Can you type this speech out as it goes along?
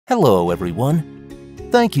Hello everyone!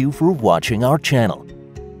 Thank you for watching our channel.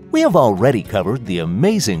 We have already covered the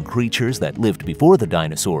amazing creatures that lived before the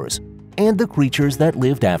dinosaurs and the creatures that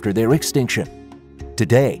lived after their extinction.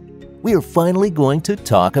 Today, we are finally going to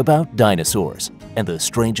talk about dinosaurs and the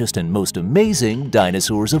strangest and most amazing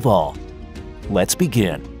dinosaurs of all. Let's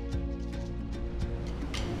begin.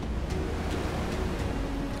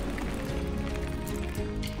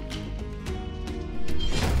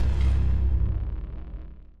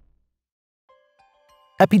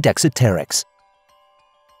 Epidexipteryx.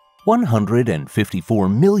 154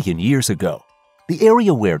 million years ago, the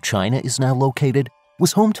area where China is now located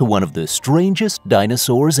was home to one of the strangest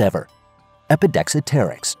dinosaurs ever,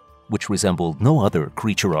 Epidexipteryx, which resembled no other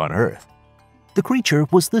creature on Earth. The creature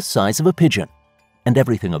was the size of a pigeon, and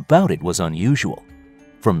everything about it was unusual,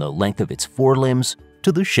 from the length of its forelimbs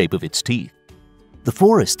to the shape of its teeth. The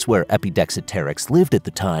forests where Epidexipteryx lived at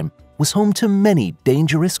the time was home to many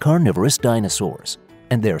dangerous carnivorous dinosaurs,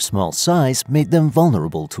 and their small size made them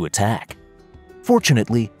vulnerable to attack.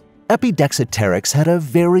 Fortunately, Epidexipteryx had a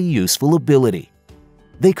very useful ability.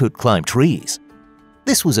 They could climb trees.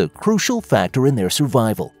 This was a crucial factor in their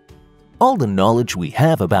survival. All the knowledge we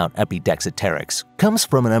have about Epidexipteryx comes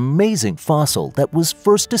from an amazing fossil that was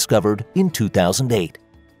first discovered in 2008.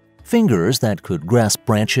 Fingers that could grasp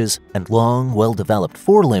branches and long, well-developed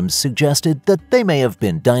forelimbs suggested that they may have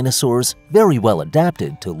been dinosaurs very well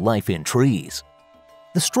adapted to life in trees.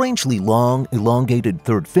 The strangely long, elongated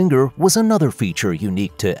third finger was another feature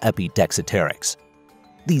unique to Epidexipteryx.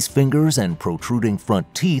 These fingers and protruding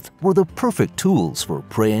front teeth were the perfect tools for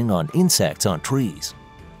preying on insects on trees.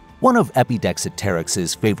 One of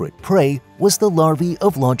Epidexipteryx's favorite prey was the larvae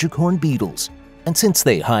of longicorn beetles, and since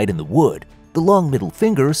they hide in the wood, the long middle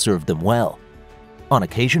finger served them well. On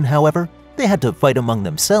occasion, however, they had to fight among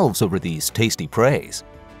themselves over these tasty preys.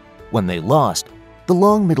 When they lost, the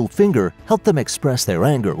long middle finger helped them express their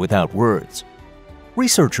anger without words.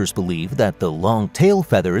 Researchers believe that the long tail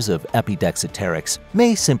feathers of Epidexipteryx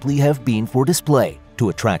may simply have been for display, to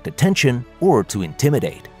attract attention, or to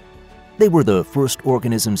intimidate. They were the first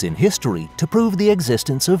organisms in history to prove the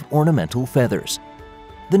existence of ornamental feathers.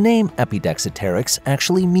 The name Epidexipteryx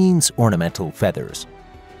actually means ornamental feathers.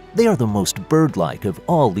 They are the most bird-like of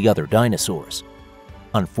all the other dinosaurs.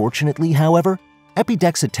 Unfortunately, however,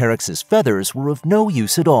 Epidexipteryx's feathers were of no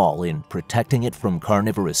use at all in protecting it from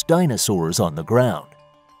carnivorous dinosaurs on the ground.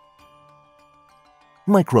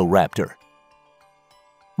 Microraptor.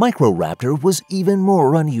 Microraptor was even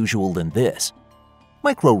more unusual than this.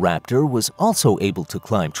 Microraptor was also able to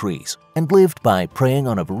climb trees and lived by preying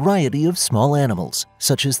on a variety of small animals,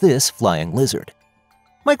 such as this flying lizard.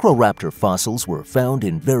 Microraptor fossils were found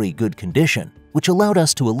in very good condition, which allowed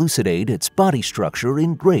us to elucidate its body structure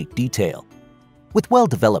in great detail. With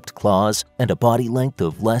well-developed claws and a body length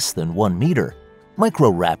of less than 1 meter,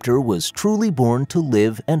 Microraptor was truly born to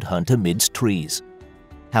live and hunt amidst trees.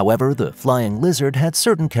 However, the flying lizard had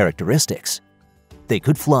certain characteristics. They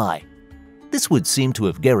could fly. This would seem to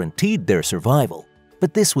have guaranteed their survival,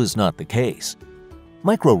 but this was not the case.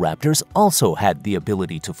 Microraptors also had the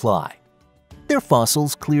ability to fly. Their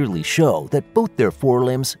fossils clearly show that both their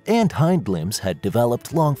forelimbs and hind limbs had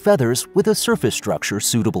developed long feathers with a surface structure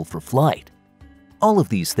suitable for flight. All of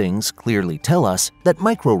these things clearly tell us that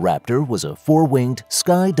Microraptor was a four-winged,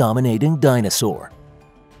 sky-dominating dinosaur.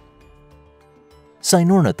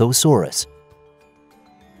 Sinornithosaurus.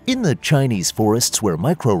 In the Chinese forests where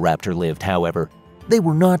Microraptor lived, however, they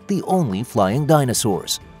were not the only flying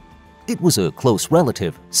dinosaurs. It was a close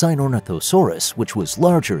relative, Sinornithosaurus, which was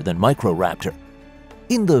larger than Microraptor.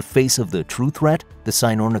 In the face of the true threat, the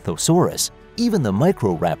Sinornithosaurus, even the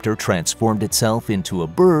Microraptor transformed itself into a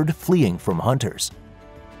bird fleeing from hunters.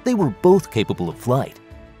 They were both capable of flight.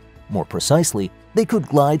 More precisely, they could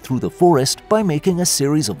glide through the forest by making a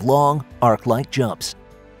series of long, arc-like jumps.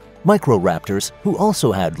 Microraptors, who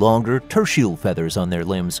also had longer tertial feathers on their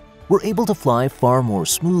limbs, were able to fly far more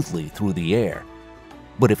smoothly through the air.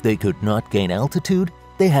 But if they could not gain altitude,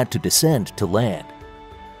 they had to descend to land.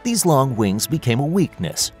 These long wings became a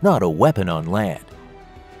weakness, not a weapon on land.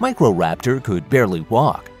 Microraptor could barely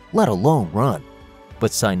walk, let alone run. But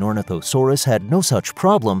Sinornithosaurus had no such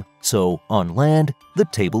problem, so on land, the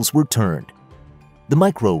tables were turned. The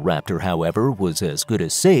Microraptor, however, was as good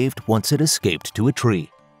as saved once it escaped to a tree.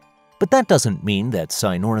 But that doesn't mean that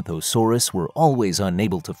Sinornithosaurus were always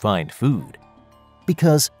unable to find food.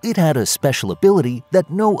 Because it had a special ability that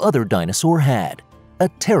no other dinosaur had, a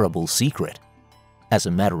terrible secret. As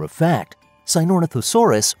a matter of fact,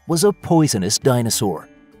 Sinornithosaurus was a poisonous dinosaur.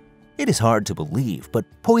 It is hard to believe, but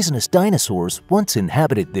poisonous dinosaurs once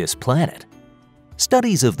inhabited this planet.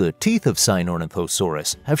 Studies of the teeth of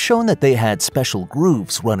Sinornithosaurus have shown that they had special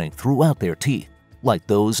grooves running throughout their teeth, like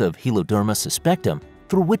those of Heloderma suspectum,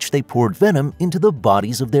 through which they poured venom into the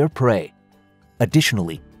bodies of their prey.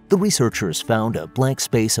 Additionally, the researchers found a blank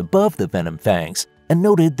space above the venom fangs and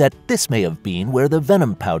noted that this may have been where the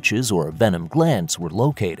venom pouches or venom glands were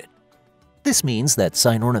located. This means that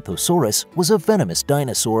Sinornithosaurus was a venomous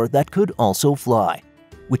dinosaur that could also fly,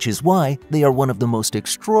 which is why they are one of the most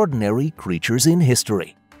extraordinary creatures in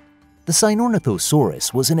history. The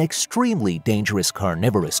Sinornithosaurus was an extremely dangerous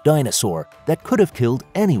carnivorous dinosaur that could have killed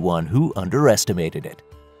anyone who underestimated it.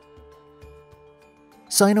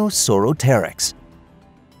 Sinosauropteryx.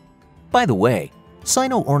 By the way,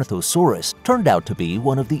 Sinornithosaurus turned out to be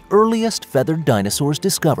one of the earliest feathered dinosaurs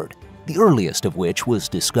discovered, the earliest of which was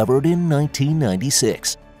discovered in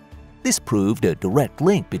 1996. This proved a direct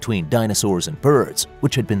link between dinosaurs and birds,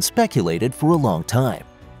 which had been speculated for a long time.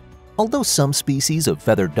 Although some species of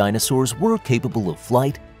feathered dinosaurs were capable of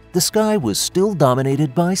flight, the sky was still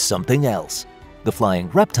dominated by something else: the flying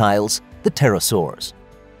reptiles, the pterosaurs.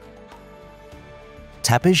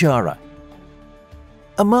 Tapejara.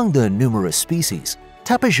 Among the numerous species,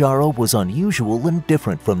 Tapejara was unusual and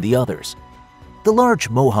different from the others. The large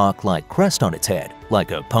mohawk-like crest on its head, like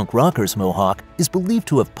a punk rocker's mohawk, is believed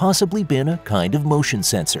to have possibly been a kind of motion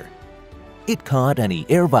sensor. It caught any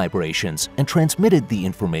air vibrations and transmitted the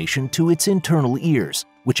information to its internal ears,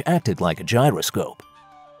 which acted like a gyroscope.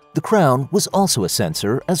 The crown was also a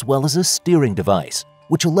sensor as well as a steering device,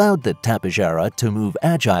 which allowed the Tapejara to move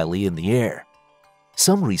agilely in the air.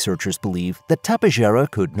 Some researchers believe that Tapejara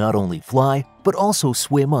could not only fly, but also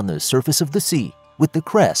swim on the surface of the sea, with the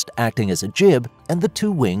crest acting as a jib and the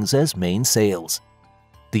two wings as main sails.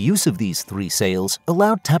 The use of these three sails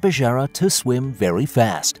allowed Tapejara to swim very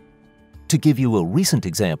fast. To give you a recent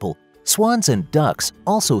example, swans and ducks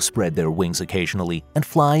also spread their wings occasionally and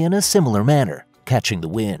fly in a similar manner, catching the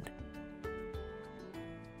wind.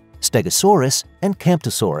 Stegosaurus and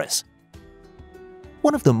Camptosaurus.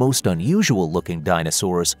 One of the most unusual-looking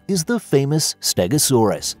dinosaurs is the famous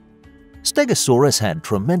Stegosaurus. Stegosaurus had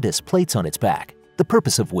tremendous plates on its back, the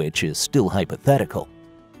purpose of which is still hypothetical.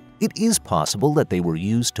 It is possible that they were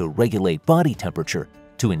used to regulate body temperature,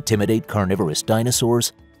 to intimidate carnivorous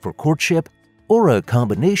dinosaurs, for courtship, or a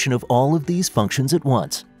combination of all of these functions at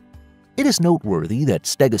once. It is noteworthy that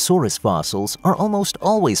Stegosaurus fossils are almost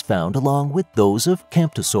always found along with those of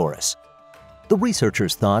Camptosaurus. The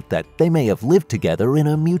researchers thought that they may have lived together in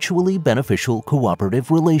a mutually beneficial cooperative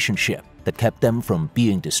relationship that kept them from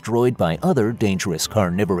being destroyed by other dangerous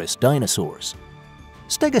carnivorous dinosaurs.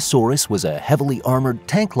 Stegosaurus was a heavily armored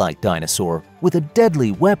tank-like dinosaur with a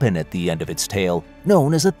deadly weapon at the end of its tail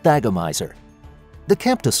known as a thagomizer. The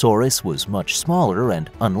Camptosaurus was much smaller and,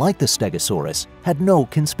 unlike the Stegosaurus, had no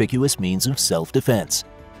conspicuous means of self-defense.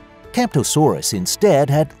 Camptosaurus instead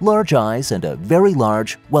had large eyes and a very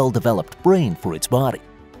large, well-developed brain for its body.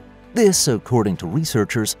 This, according to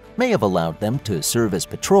researchers, may have allowed them to serve as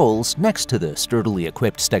patrols next to the sturdily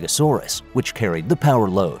equipped Stegosaurus, which carried the power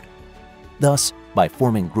load. Thus, by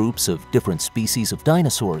forming groups of different species of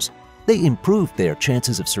dinosaurs, they improved their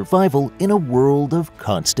chances of survival in a world of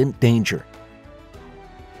constant danger.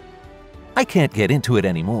 I can't get into it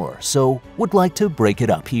anymore, so would like to break it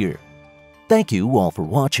up here. Thank you all for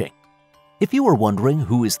watching. If you are wondering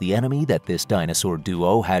who is the enemy that this dinosaur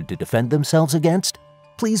duo had to defend themselves against,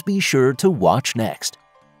 please be sure to watch next.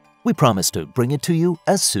 We promise to bring it to you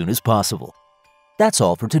as soon as possible. That's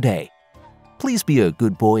all for today. Please be a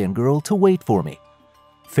good boy and girl to wait for me.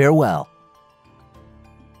 Farewell.